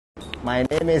My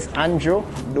name is Andrew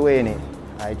Duane.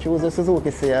 I choose the Suzuki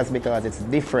ciaz because it's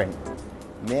different.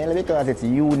 Mainly because it's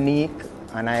unique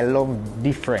and I love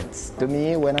difference. To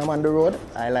me, when I'm on the road,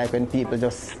 I like when people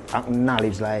just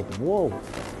acknowledge like, whoa,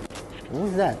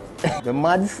 who's that? The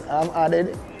mods I've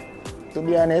added, to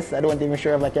be honest, I don't even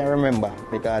sure if I can remember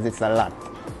because it's a lot.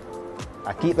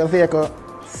 I keep the vehicle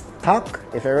stock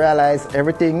if I realize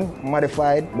everything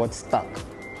modified but stock.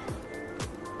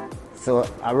 So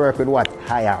I work with what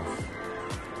I have.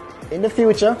 In the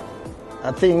future,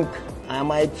 I think I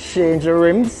might change the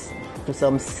rims to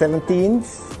some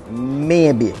 17s,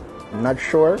 maybe, not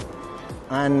sure,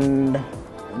 and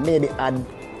maybe add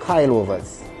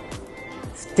coilovers.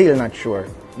 Still not sure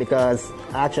because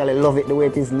I actually love it the way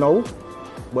it is now,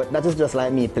 but that is just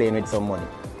like me playing with some money.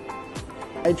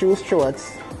 I choose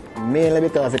shorts mainly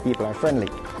because the people are friendly.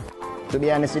 To be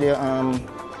honest with you,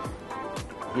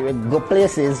 you will go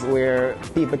places where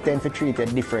people tend to treat you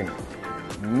different,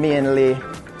 mainly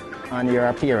on your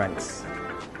appearance.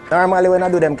 Normally when I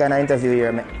do them kind of interview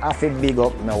here, I have to big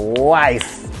up my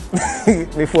wife.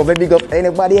 Before I big up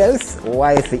anybody else,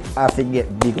 wife have to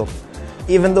get big up.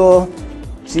 Even though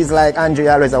she's like, Andrew,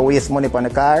 you always waste money on the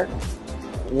car.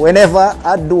 Whenever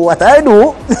I do what I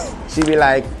do, she be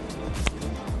like,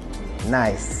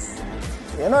 nice.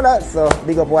 You know that? So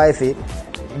big up wifey.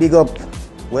 Big up,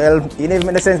 well, you never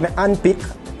make the sense me unpick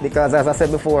because as I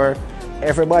said before,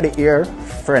 everybody here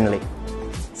friendly.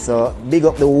 So big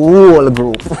up the whole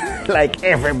group, like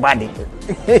everybody.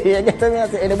 You get me? I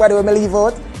say anybody when me leave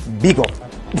out, big up.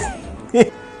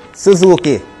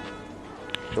 Suzuki,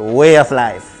 the way of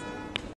life.